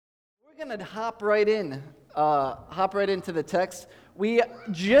We're going to hop right into the text. We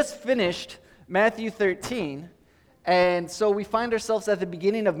just finished Matthew 13, and so we find ourselves at the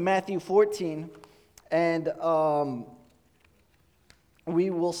beginning of Matthew 14, and we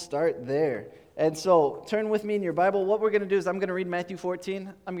will start there. And so turn with me in your Bible. What we're going to do is I'm going to read Matthew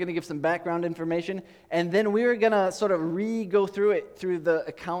 14. I'm going to give some background information, and then we're going to sort of go through the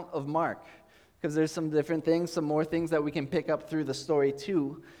account of Mark, because there's some different things, some more things that we can pick up through the story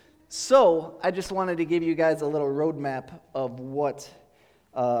too. So I just wanted to give you guys a little roadmap of what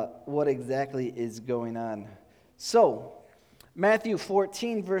exactly is going on. So Matthew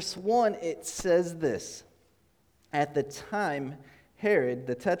 14, verse 1, it says this: At the time Herod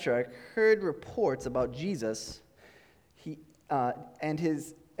the Tetrarch heard reports about Jesus, and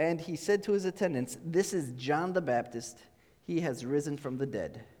he said to his attendants, "This is John the Baptist. He has risen from the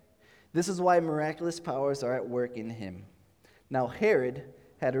dead. This is why miraculous powers are at work in him." Now Herod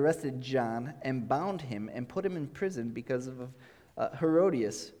had arrested John and bound him and put him in prison because of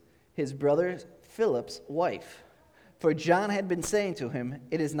Herodias, his brother Philip's wife. For John had been saying to him,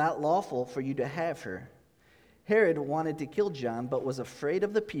 "It is not lawful for you to have her." Herod wanted to kill John, but was afraid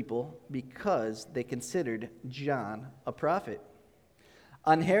of the people because they considered John a prophet.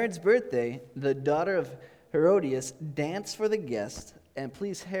 On Herod's birthday, the daughter of Herodias danced for the guests and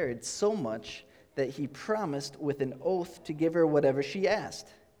pleased Herod so much that he promised with an oath to give her whatever she asked.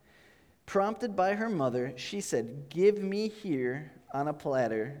 Prompted by her mother, she said, "Give me here on a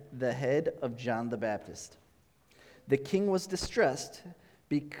platter the head of John the Baptist." The king was distressed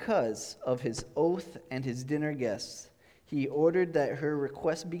because of his oath and his dinner guests. He ordered that her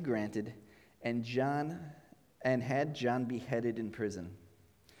request be granted, and had John beheaded in prison.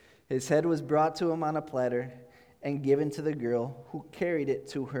 His head was brought to him on a platter and given to the girl, who carried it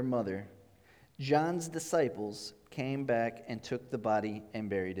to her mother. John's disciples came back and took the body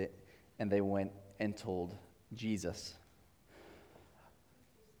and buried it, and they went and told Jesus.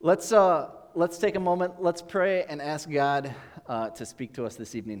 Let's take a moment, let's pray and ask God to speak to us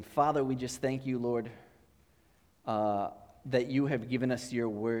this evening. Father, we just thank you, Lord, that you have given us your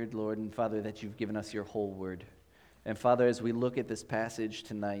word, Lord, and Father, that you've given us your whole word. And Father, as we look at this passage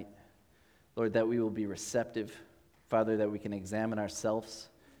tonight, Lord, that we will be receptive, Father, that we can examine ourselves,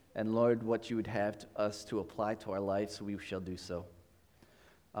 and Lord, what you would have us to apply to our lives, we shall do so.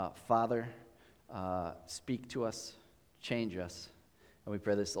 Father, speak to us, change us, and we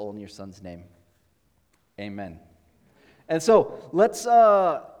pray this all in your Son's name. Amen. And so let's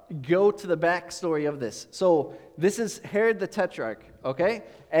go to the backstory of this. So this is Herod the Tetrarch, okay?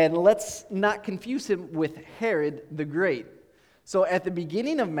 And let's not confuse him with Herod the Great. So at the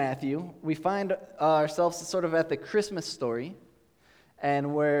beginning of Matthew, we find ourselves sort of at the Christmas story,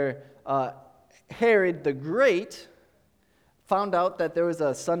 and where Herod the Great found out that there was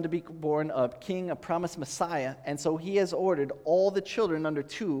a son to be born, a king, a promised Messiah, and so he has ordered all the children under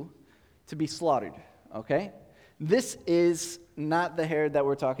 2 to be slaughtered, okay? This is not the Herod that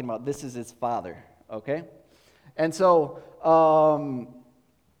we're talking about. This is his father, okay? And so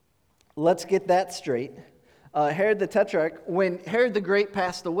let's get that straight. Herod the Tetrarch, when Herod the Great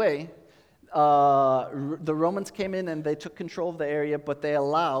passed away, the Romans came in and they took control of the area, but they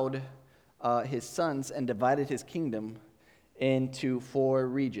allowed his sons and divided his kingdom into 4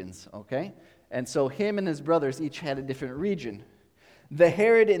 regions, okay? And so him and his brothers each had a different region. The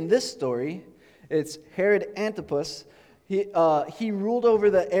Herod in this story, it's Herod Antipas. He ruled over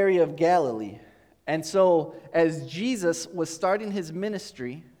the area of Galilee. And so as Jesus was starting his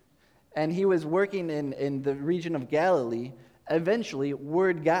ministry and he was working in the region of Galilee, eventually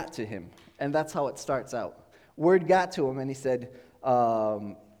word got to him. And that's how it starts out. Word got to him, and he said,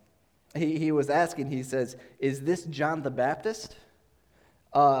 he was asking, he says, "Is this John the Baptist?"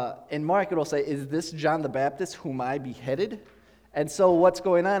 In Mark, it'll say, "Is this John the Baptist whom I beheaded?" And so what's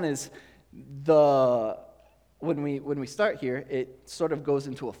going on is, when we start here, it sort of goes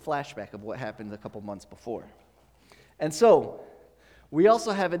into a flashback of what happened a couple months before. And so we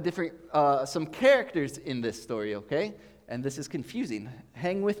also have some characters in this story, okay? And this is confusing.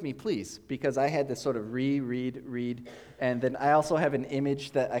 Hang with me, please, because I had to sort of read, and then I also have an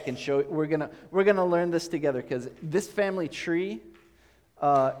image that I can show. We're gonna learn this together, because this family tree,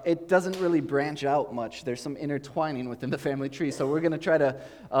 it doesn't really branch out much. There's some intertwining within the family tree, so we're gonna try to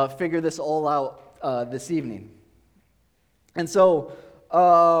figure this all out this evening. And so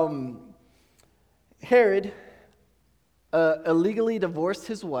Herod illegally divorced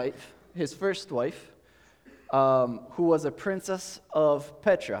his wife, his first wife, who was a princess of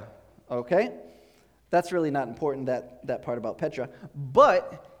Petra, okay? That's really not important, that part about Petra.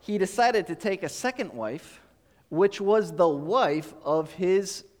 But he decided to take a second wife, which was the wife of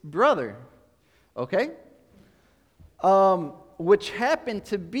his brother, okay? Which happened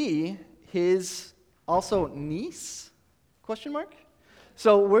to be his also niece, question mark?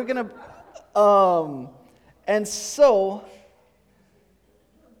 So we're going to,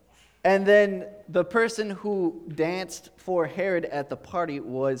 and then the person who danced for Herod at the party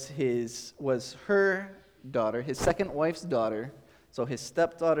was her daughter, his second wife's daughter, so his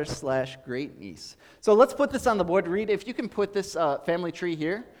stepdaughter / great niece. So let's put this on the board. Read, if you can put this family tree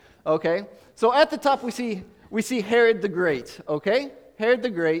here, okay? So at the top we see Herod the Great, okay? Herod the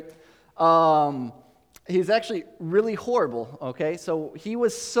Great. He's actually really horrible, okay? So he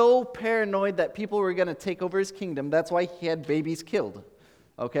was so paranoid that people were going to take over his kingdom. That's why he had babies killed,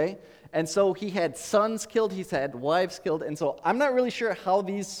 okay? And so he had sons killed, he's had wives killed, and so I'm not really sure how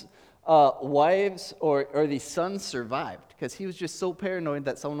these wives or these sons survived, because he was just so paranoid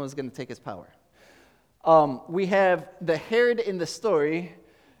that someone was going to take his power. We have the Herod in the story,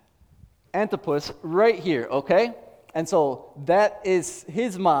 Antipas, right here, okay? And so that is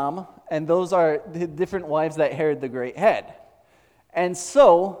his mom, and those are the different wives that Herod the Great had. And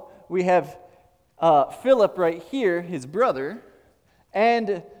so we have Philip right here, his brother,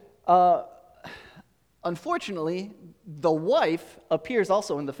 and unfortunately, the wife appears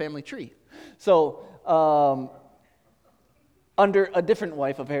also in the family tree. So under a different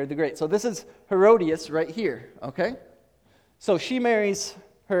wife of Herod the Great. So this is Herodias right here, okay? So she marries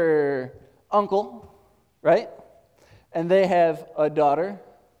her uncle, right? And they have a daughter.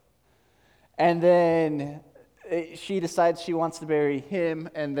 And then she decides she wants to marry him,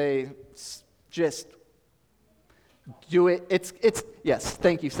 and they just do it. It's yes,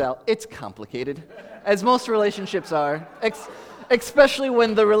 thank you, Sal. It's complicated, as most relationships are, especially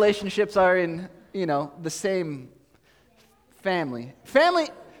when the relationships are in, the same family.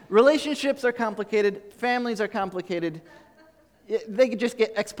 Relationships are complicated. Families are complicated. They could just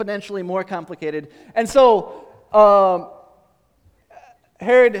get exponentially more complicated. And so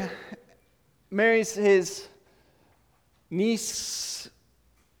Herod marries his niece.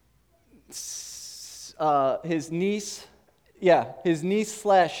 His niece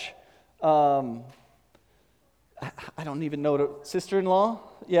slash, I don't even know, sister-in-law,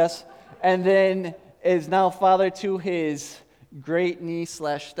 yes, and then is now father to his great niece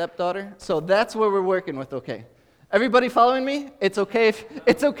slash stepdaughter. So that's where we're working with, okay. Everybody following me? It's okay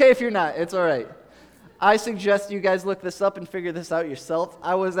if you're not, it's all right. I suggest you guys look this up and figure this out yourself.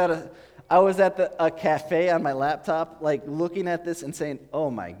 I was at a cafe on my laptop, like looking at this and saying,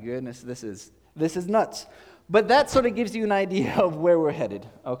 oh my goodness, this is nuts. But that sort of gives you an idea of where we're headed,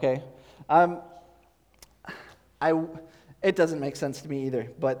 okay? It doesn't make sense to me either,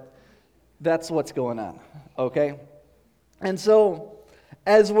 but that's what's going on, okay? And so,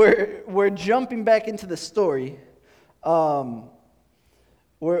 as we're jumping back into the story, we're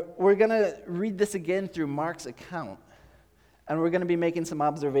going to read this again through Mark's account, and we're going to be making some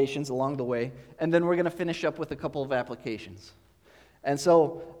observations along the way, and then we're going to finish up with a couple of applications. And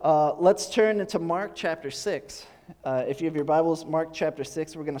so let's turn into Mark chapter 6. If you have your Bibles, Mark chapter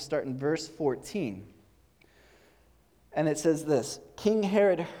 6, we're going to start in verse 14. And it says this: King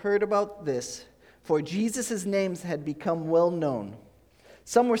Herod heard about this, for Jesus' names had become well known.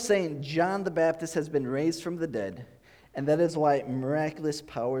 Some were saying, John the Baptist has been raised from the dead, and that is why miraculous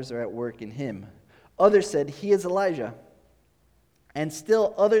powers are at work in him. Others said, he is Elijah. And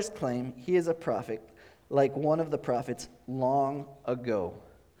still others claim he is a prophet, like one of the prophets long ago.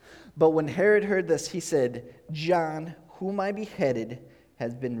 But when Herod heard this, he said, John, whom I beheaded,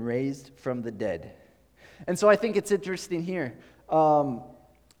 has been raised from the dead. And so I think it's interesting here.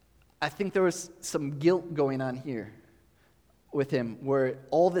 I think there was some guilt going on here with him, where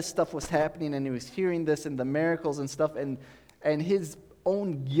all this stuff was happening, and he was hearing this and the miracles and stuff, and his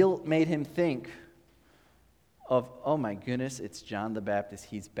own guilt made him think of, oh my goodness, it's John the Baptist,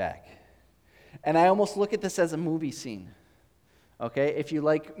 he's back. And I almost look at this as a movie scene, okay? If you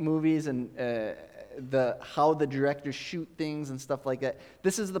like movies and how the directors shoot things and stuff like that,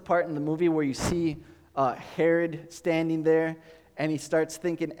 this is the part in the movie where you see Herod standing there, and he starts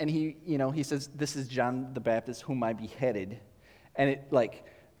thinking, and he says, this is John the Baptist whom I beheaded. And it like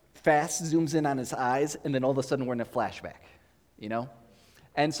fast zooms in on his eyes, and then all of a sudden we're in a flashback,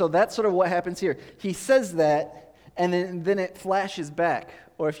 And so that's sort of what happens here. He says that, and then it flashes back.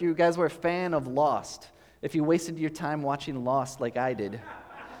 Or if you guys were a fan of Lost, if you wasted your time watching Lost like I did,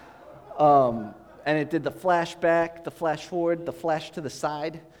 and it did the flashback, the flash forward, the flash to the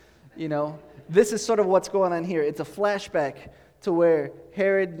side, This is sort of what's going on here. It's a flashback to where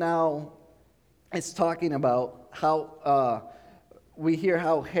Herod now is talking about how we hear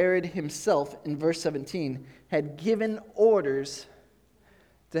how Herod himself, in verse 17, had given orders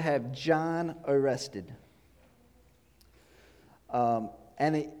to have John arrested.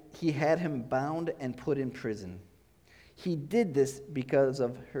 He had him bound and put in prison. He did this because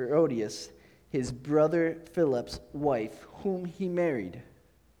of Herodias, his brother Philip's wife, whom he married.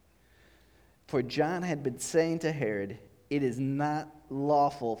 For John had been saying to Herod, "It is not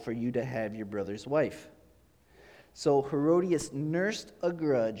lawful for you to have your brother's wife." So Herodias nursed a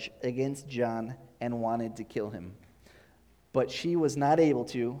grudge against John and wanted to kill him. But she was not able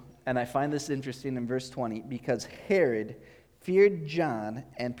to, and I find this interesting in verse 20, because Herod feared John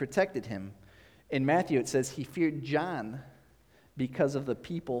and protected him. In Matthew it says he feared John because of the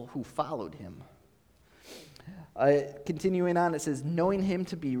people who followed him. Continuing on, it says, knowing him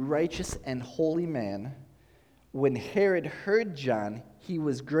to be righteous and holy man, when Herod heard John, he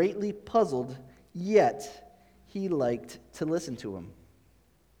was greatly puzzled, yet he liked to listen to him.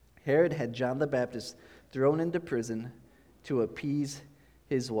 Herod had John the Baptist thrown into prison to appease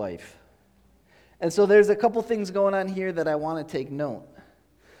his wife. And so there's a couple things going on here that I want to take note.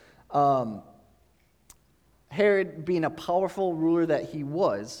 Herod, being a powerful ruler that he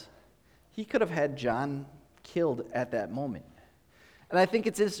was, he could have had John killed at that moment. And I think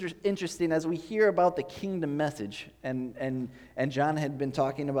it's interesting as we hear about the kingdom message, and John had been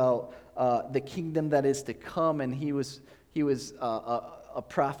talking about the kingdom that is to come, and he was a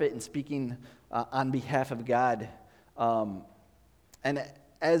prophet and speaking on behalf of God. And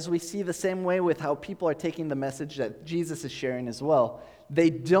as we see the same way with how people are taking the message that Jesus is sharing as well, they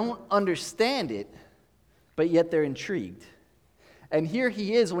don't understand it, but yet they're intrigued. And here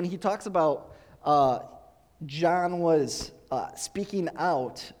he is when he talks about John was speaking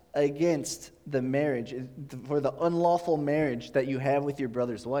out against the marriage, for the unlawful marriage that you have with your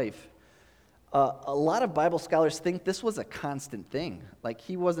brother's wife. A lot of Bible scholars think this was a constant thing. Like,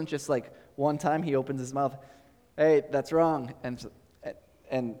 he wasn't just like one time he opens his mouth, "Hey, that's wrong,"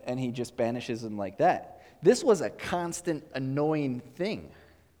 and he just banishes him like that. This was a constant, annoying thing.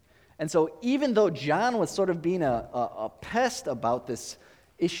 And so even though John was sort of being a pest about this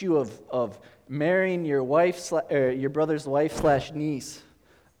issue of marrying your wife, your brother's wife / niece,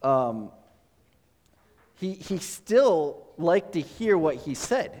 he still liked to hear what he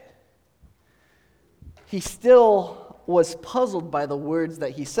said. He still was puzzled by the words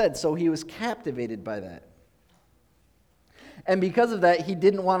that he said, so he was captivated by that. And because of that, he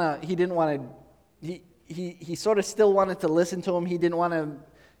sort of still wanted to listen to him. He didn't want to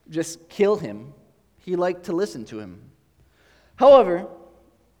just kill him. He liked to listen to him. However,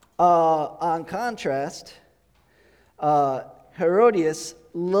 on contrast, Herodias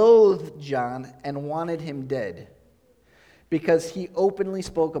loathed John and wanted him dead because he openly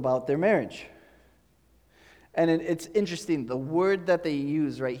spoke about their marriage. And it's interesting, the word that they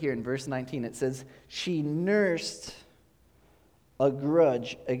use right here in verse 19, it says, she nursed a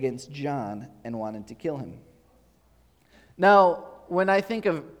grudge against John and wanted to kill him. Now, when I think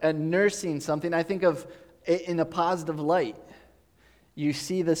of nursing something, I think of it in a positive light. You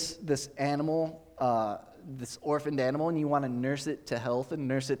see this animal, this orphaned animal, and you want to nurse it to health and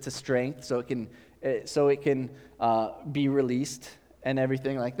nurse it to strength so it can be released and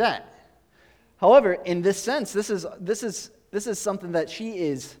everything like that. However, in this sense, this is something that she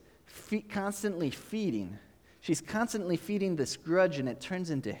is constantly feeding. She's constantly feeding this grudge, and it turns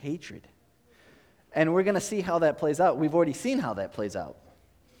into hatred. And we're going to see how that plays out. We've already seen how that plays out.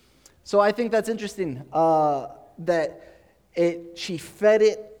 So I think that's interesting, that she fed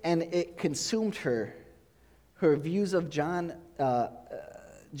it and it consumed her. Her views of John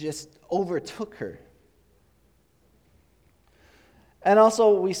just overtook her. And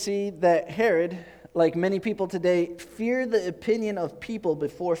also we see that Herod, like many people today, feared the opinion of people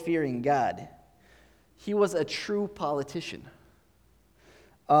before fearing God. He was a true politician.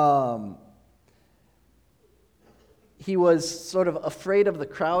 He was sort of afraid of the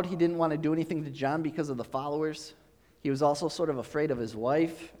crowd. He didn't want to do anything to John because of the followers. He was also sort of afraid of his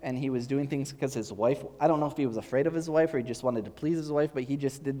wife, and he was doing things because his wife, I don't know if he was afraid of his wife or he just wanted to please his wife, but he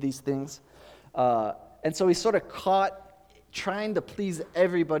just did these things. And so he sort of caught trying to please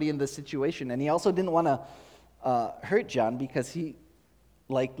everybody in this situation. And he also didn't want to hurt John because he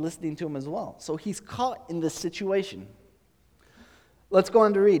liked listening to him as well. So he's caught in this situation. Let's go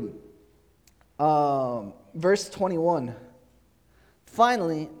on to read. Verse 21.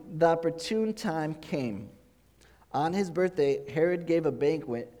 Finally, the opportune time came. On his birthday, Herod gave a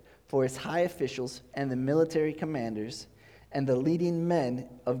banquet for his high officials and the military commanders and the leading men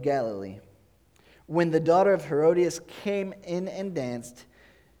of Galilee. When the daughter of Herodias came in and danced,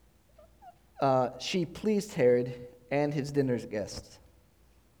 she pleased Herod and his dinner guests.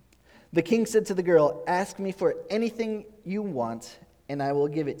 The king said to the girl, "Ask me for anything you want, and I will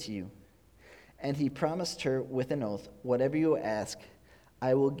give it to you. And he promised her with an oath, whatever you ask,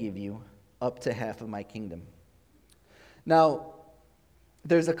 I will give you, up to half of my kingdom. Now,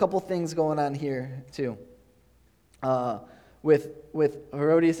 there's a couple things going on here, too. With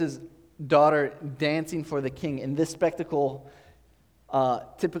Herodias' daughter dancing for the king. In this spectacle,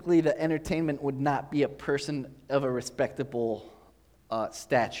 typically the entertainment would not be a person of a respectable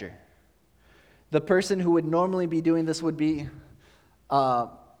stature. The person who would normally be doing this would be a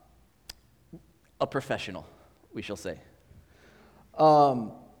professional, we shall say.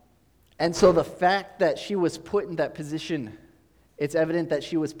 And so the fact that she was put in that position, it's evident that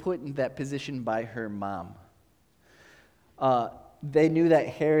she was put in that position by her mom. They knew that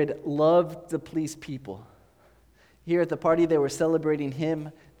Herod loved to please people. Here at the party, they were celebrating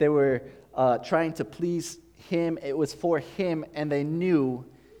him. They were trying to please him. It was for him, and they knew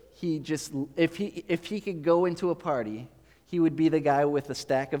if he could go into a party, he would be the guy with a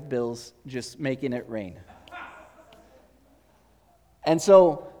stack of bills just making it rain. And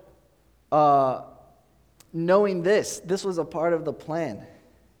so, knowing this was a part of the plan.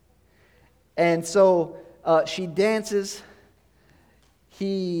 And so she dances.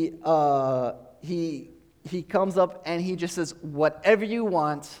 He comes up and he just says, whatever you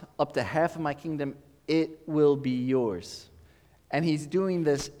want, up to half of my kingdom, it will be yours. And he's doing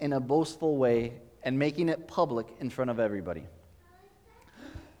this in a boastful way and making it public in front of everybody.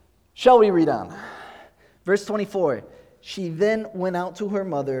 Shall we read on? Verse 24, she then went out to her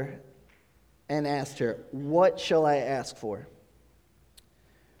mother and asked her, what shall I ask for?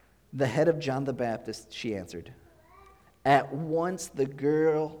 The head of John the Baptist, she answered. At once the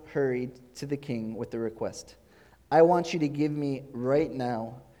girl hurried to the king with the request, I want you to give me right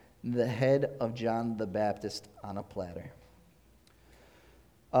now the head of John the Baptist on a platter.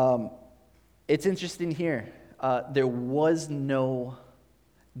 It's interesting here. There was no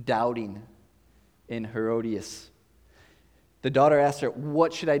doubting in Herodias. The daughter asked her,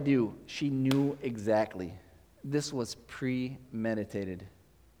 what should I do? She knew exactly. This was premeditated.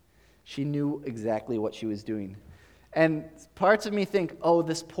 She knew exactly what she was doing. And parts of me think, oh,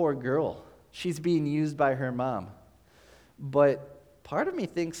 this poor girl, she's being used by her mom. But part of me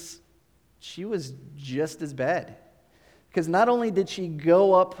thinks she was just as bad. Because not only did she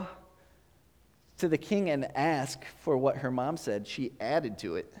go up to the king and ask for what her mom said, she added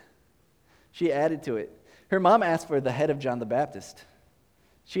to it. She added to it. Her mom asked for the head of John the Baptist.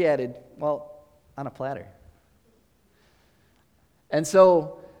 She added, well, on a platter. And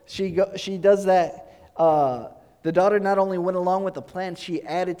so she does that. The daughter not only went along with the plan, she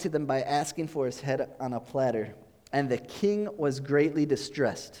added to them by asking for his head on a platter. And the king was greatly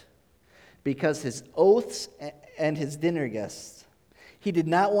distressed because his oaths and his dinner guests. He did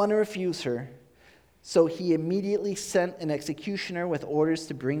not want to refuse her, so he immediately sent an executioner with orders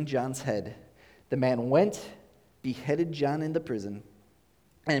to bring John's head. The man went, beheaded John in the prison,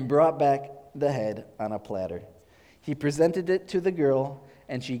 and brought back the head on a platter. He presented it to the girl,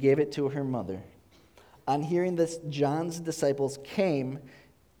 and she gave it to her mother. On hearing this, John's disciples came,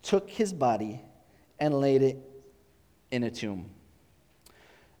 took his body, and laid it in a tomb.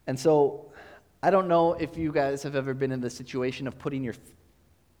 And so, I don't know if you guys have ever been in the situation of putting your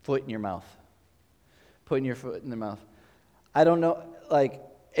foot in your mouth. Putting your foot in the mouth. I don't know,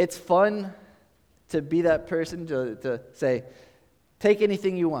 it's fun to be that person to say, take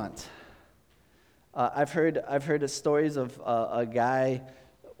anything you want. I've heard of stories of a guy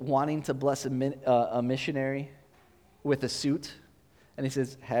wanting to bless a missionary with a suit, and he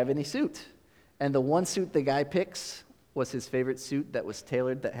says, have any suit. And the one suit the guy picks was his favorite suit that was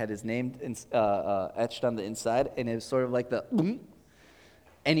tailored, that had his name etched on the inside, and it was sort of like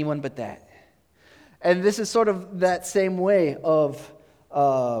anyone but that. And this is sort of that same way of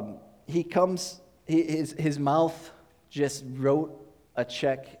he comes, his mouth just wrote a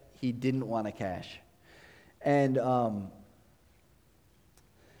check he didn't want to cash. And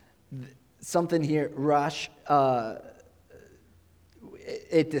something here, Rosh,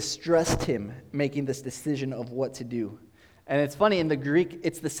 it distressed him making this decision of what to do. And it's funny, in the Greek,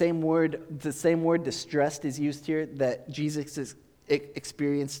 it's the same word distressed is used here that Jesus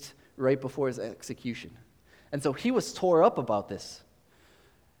experienced right before his execution. And so he was tore up about this.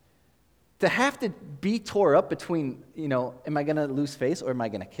 To have to be tore up between, am I going to lose face or am I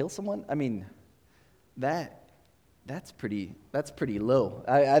going to kill someone? I mean, that's pretty low.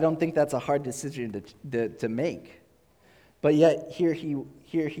 I don't think that's a hard decision to make. But yet, here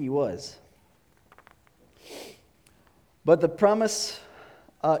he was. But the promise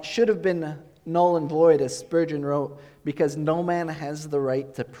should have been null and void, as Spurgeon wrote, because no man has the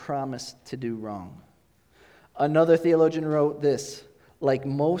right to promise to do wrong. Another theologian wrote this: like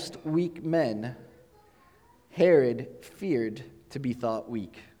most weak men, Herod feared to be thought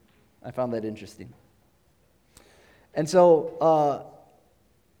weak. I found that interesting. And so,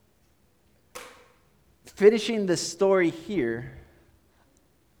 finishing this story here,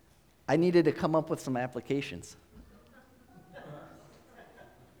 I needed to come up with some applications.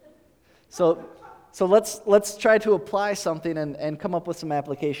 So let's try to apply something and come up with some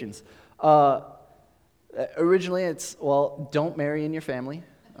applications. Originally, it's, well, don't marry in your family,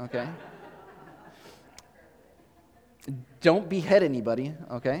 okay? Don't behead anybody,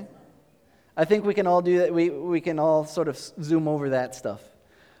 okay? I think we can all do that. We can all sort of zoom over that stuff.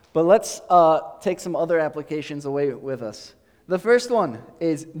 But let's take some other applications away with us. The first one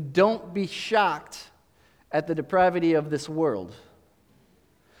is don't be shocked at the depravity of this world.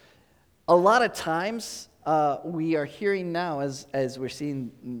 A lot of times we are hearing now as we're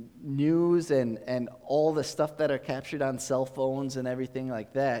seeing news and all the stuff that are captured on cell phones and everything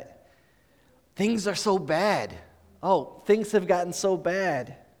like that, things are so bad. Oh, things have gotten so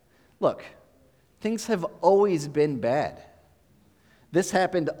bad. Look, things have always been bad. This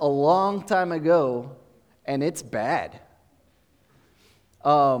happened a long time ago, and it's bad.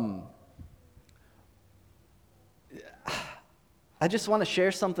 I just want to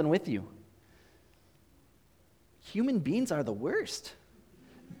share something with you. Human beings are the worst.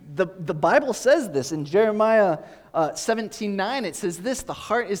 The Bible says this in Jeremiah 17:9. It says this, the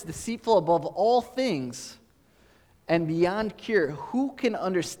heart is deceitful above all things and beyond cure. Who can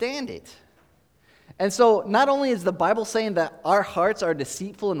understand it? And so not only is the Bible saying that our hearts are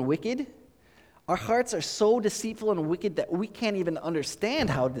deceitful and wicked, our hearts are so deceitful and wicked that we can't even understand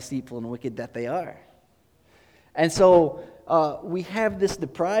how deceitful and wicked that they are. And so we have this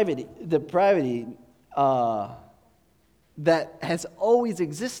depravity that has always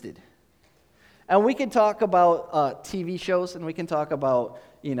existed. And we can talk about TV shows, and we can talk about,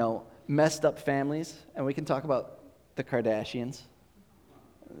 messed up families, and we can talk about the Kardashians.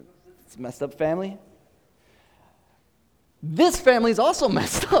 It's a messed up family. This family is also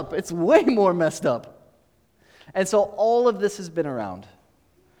messed up. It's way more messed up. And so all of this has been around.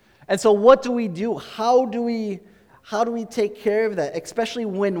 And so what do we do? How do we take care of that? Especially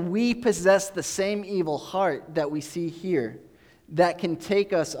when we possess the same evil heart that we see here that can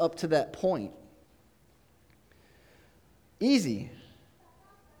take us up to that point. Easy.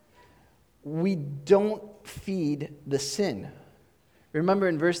 We don't feed the sin. Remember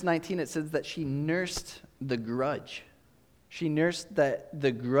in verse 19 it says that she nursed the grudge. She nursed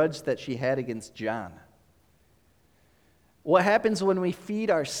the grudge that she had against John. What happens when we feed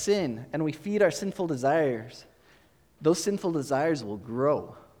our sin and we feed our sinful desires? Those sinful desires will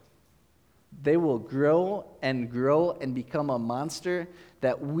grow. They will grow and become a monster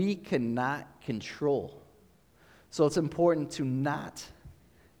that we cannot control. So it's important to not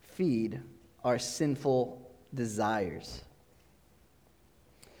feed our sinful desires.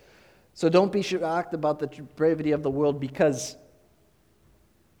 So don't be shocked about the depravity of the world, because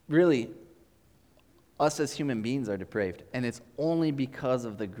really, us as human beings are depraved. And it's only because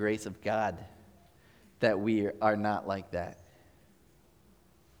of the grace of God that we are not like that.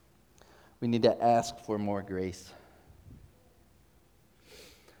 We need to ask for more grace.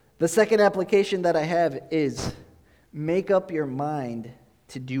 The second application that I have is make up your mind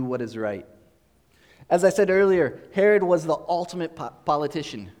to do what is right. As I said earlier, Herod was the ultimate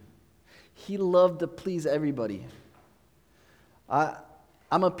politician. He loved to please everybody. I'm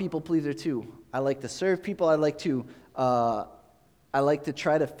a people pleaser too. I like to serve people. I like to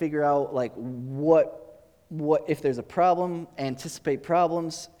try to figure out what if there's a problem, anticipate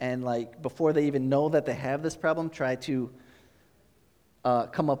problems, and before they even know that they have this problem, try to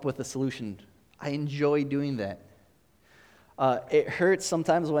come up with a solution. I enjoy doing that. It hurts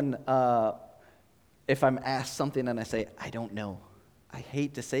sometimes when if I'm asked something and I say, I don't know. I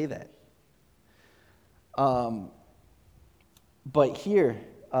hate to say that. But here,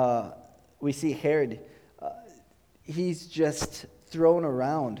 we see Herod, he's just thrown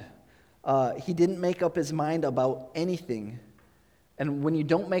around. He didn't make up his mind about anything. And when you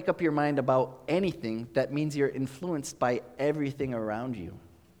don't make up your mind about anything, that means you're influenced by everything around you.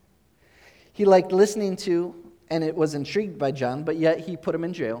 He liked listening to, and it was intrigued by John, but yet he put him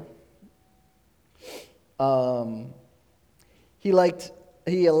in jail. He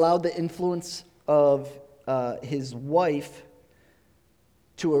allowed the influence of his wife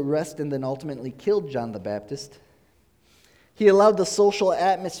to arrest and then ultimately killed John the Baptist. He allowed the social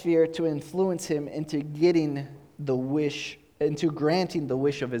atmosphere to influence him into granting the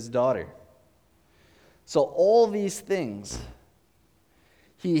wish of his daughter. So all these things,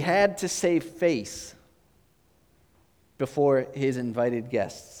 he had to save face before his invited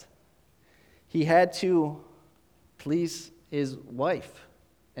guests. He had to please his wife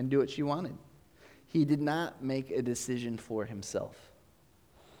and do what she wanted. He did not make a decision for himself.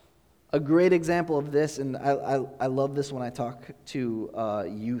 A great example of this, and I love this when I talk to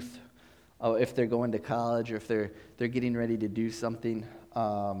youth, if they're going to college or if they're getting ready to do something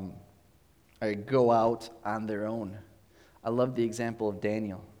or go out on their own. I love the example of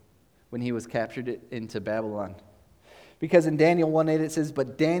Daniel when he was captured into Babylon. Because in Daniel 1:8 it says,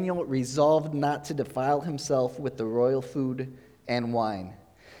 "But Daniel resolved not to defile himself with the royal food and wine.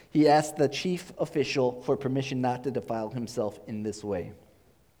 He asked the chief official for permission not to defile himself in this way."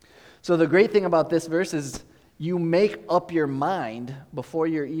 So the great thing about this verse is you make up your mind before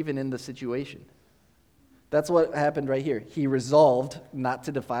you're even in the situation. That's what happened right here. He resolved not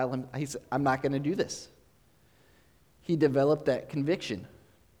to defile him. He said, I'm not going to do this. He developed that conviction.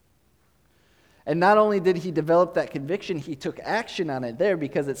 And not only did he develop that conviction, he took action on it there,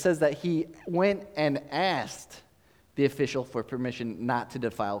 because it says that he went and asked the official for permission not to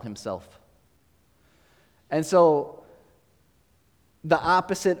defile himself. And so the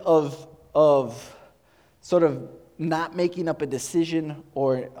opposite of sort of not making up a decision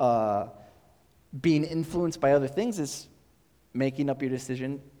or being influenced by other things is making up your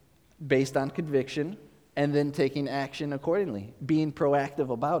decision based on conviction and then taking action accordingly, being proactive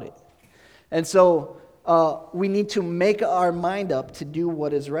about it. And so we need to make our mind up to do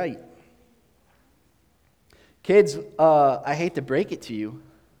what is right. Kids, I hate to break it to you,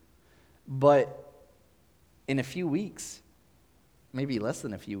 but in a few weeks, maybe less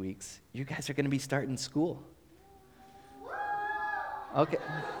than a few weeks, you guys are going to be starting school. Okay.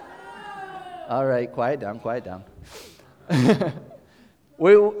 All right, quiet down.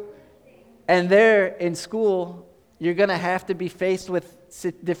 And there in school, you're going to have to be faced with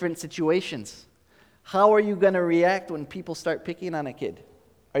different situations. How are you going to react when people start picking on a kid?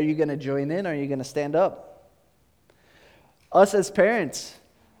 Are you going to join in, or are you going to stand up? Us as parents,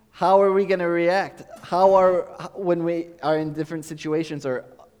 how are we going to react? When we are in different situations, or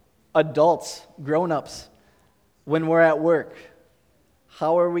adults, grown-ups, when we're at work,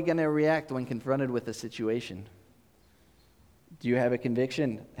 how are we going to react when confronted with a situation? Do you have a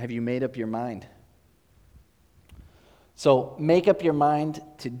conviction? Have you made up your mind? So make up your mind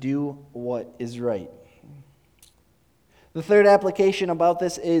to do what is right. The third application about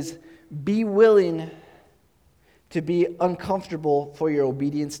this is be willing to be uncomfortable for your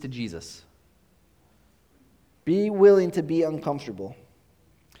obedience to Jesus. Be willing to be uncomfortable.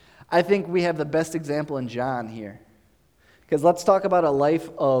 I think we have the best example in John here. Because let's talk about a life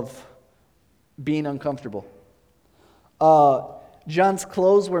of being uncomfortable. John's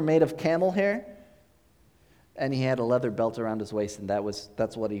clothes were made of camel hair, and he had a leather belt around his waist, and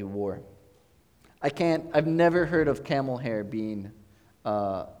that's what he wore. I've never heard of camel hair being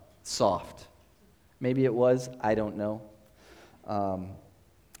soft. Maybe it was, I don't know.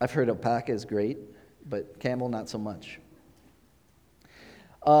 I've heard alpaca is great, but camel not so much.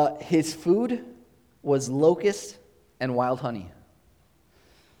 His food was locusts and wild honey.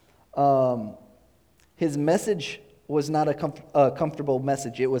 His message was not a comfortable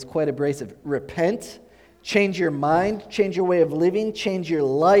message. It was quite abrasive. Repent, change your mind, change your way of living, change your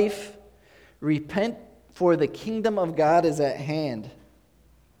life. Repent, for the kingdom of God is at hand.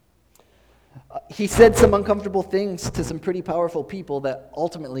 He said some uncomfortable things to some pretty powerful people that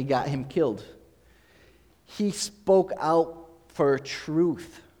ultimately got him killed. He spoke out for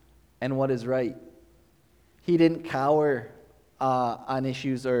truth and what is right. He didn't cower on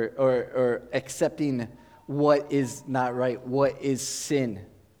issues or accepting what is not right, what is sin.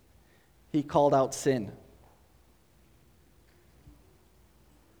 He called out sin.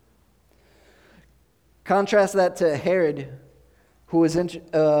 Contrast that to Herod, who was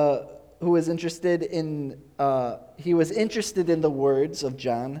interested in the words of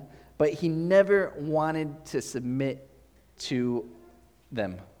John, but he never wanted to submit to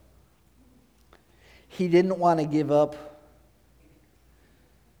them. He didn't want to give up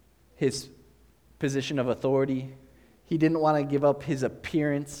his position of authority. He didn't want to give up his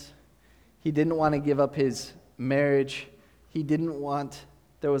appearance. He didn't want to give up his marriage.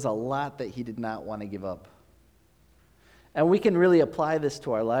 There was a lot that he did not want to give up. And we can really apply this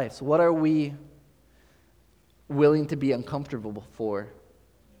to our lives. What are we willing to be uncomfortable for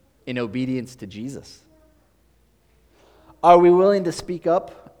in obedience to Jesus? Are we willing to speak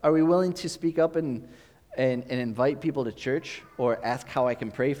up? Are we willing to speak up and invite people to church, or ask how I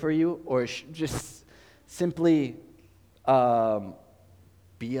can pray for you, or just simply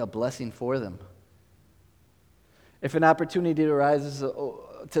be a blessing for them? If an opportunity arises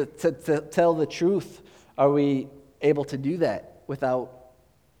to tell the truth, are we able to do that without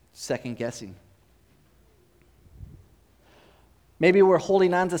second guessing. Maybe we're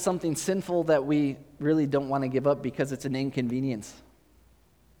holding on to something sinful that we really don't want to give up because it's an inconvenience.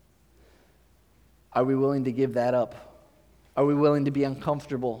 Are we willing to give that up? Are we willing to be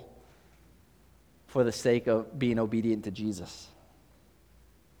uncomfortable for the sake of being obedient to Jesus?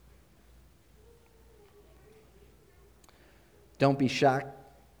 Don't be shocked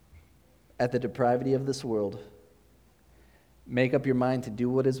at the depravity of this world. Make up your mind to do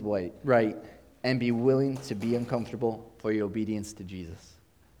what is right and be willing to be uncomfortable for your obedience to Jesus.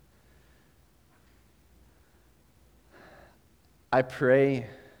 I pray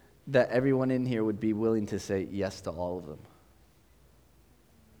that everyone in here would be willing to say yes to all of them.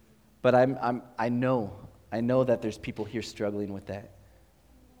 But I know that there's people here struggling with that.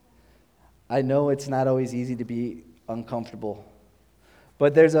 I know it's not always easy to be uncomfortable.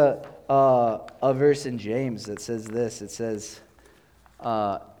 But there's a verse in James that says this. It says,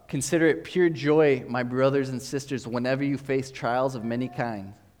 consider it pure joy, my brothers and sisters, whenever you face trials of many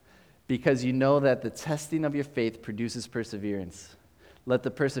kinds, because you know that the testing of your faith produces perseverance. Let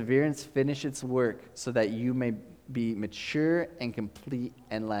the perseverance finish its work so that you may be mature and complete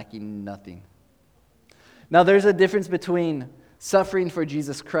and lacking nothing. Now, there's a difference between suffering for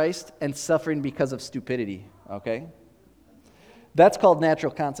Jesus Christ and suffering because of stupidity, okay? That's called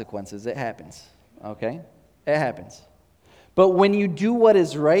natural consequences. It happens, okay? It happens. But when you do what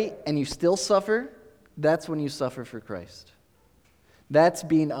is right and you still suffer, that's when you suffer for Christ. That's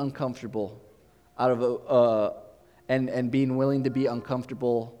being uncomfortable out of and being willing to be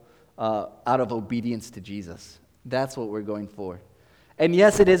uncomfortable out of obedience to Jesus. That's what we're going for. And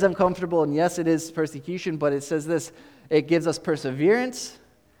yes, it is uncomfortable, and yes, it is persecution, but it says this, it gives us perseverance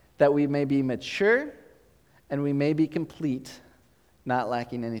that we may be mature and we may be complete, not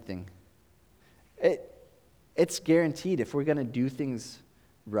lacking anything. It's guaranteed if we're going to do things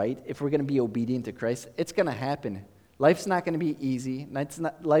right, if we're going to be obedient to Christ, it's going to happen. Life's not going to be easy. Life's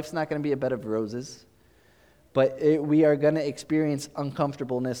not going to be a bed of roses. But we are going to experience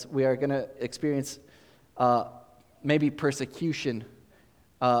uncomfortableness. We are going to experience maybe persecution.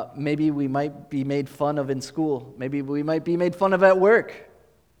 Maybe we might be made fun of in school. Maybe we might be made fun of at work.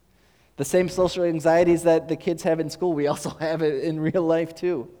 The same social anxieties that the kids have in school, we also have it in real life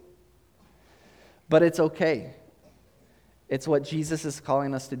too. But it's okay. It's what Jesus is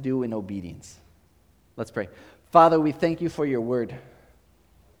calling us to do in obedience. Let's pray. Father, we thank you for your word.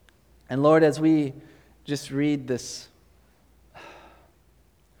 And Lord, as we just read this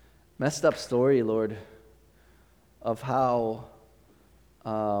messed up story, Lord, of how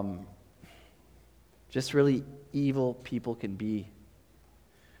just really evil people can be.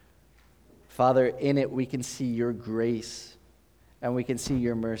 Father, in it we can see your grace and we can see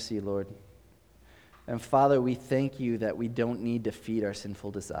your mercy, Lord. And Father, we thank you that we don't need to feed our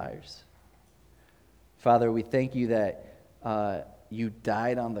sinful desires. Father, we thank you that you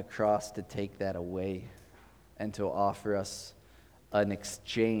died on the cross to take that away and to offer us an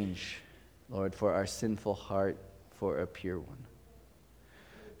exchange, Lord, for our sinful heart for a pure one.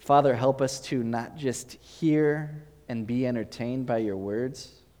 Father, help us to not just hear and be entertained by your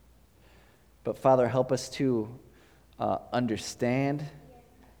words, but Father, help us to understand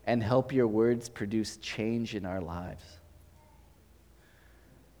and help your words produce change in our lives.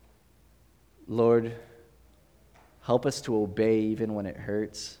 Lord, help us to obey even when it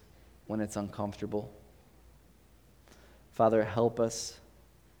hurts, when it's uncomfortable. Father, help us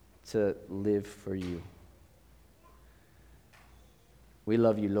to live for you. We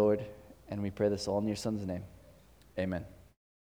love you, Lord, and we pray this all in your Son's name. Amen.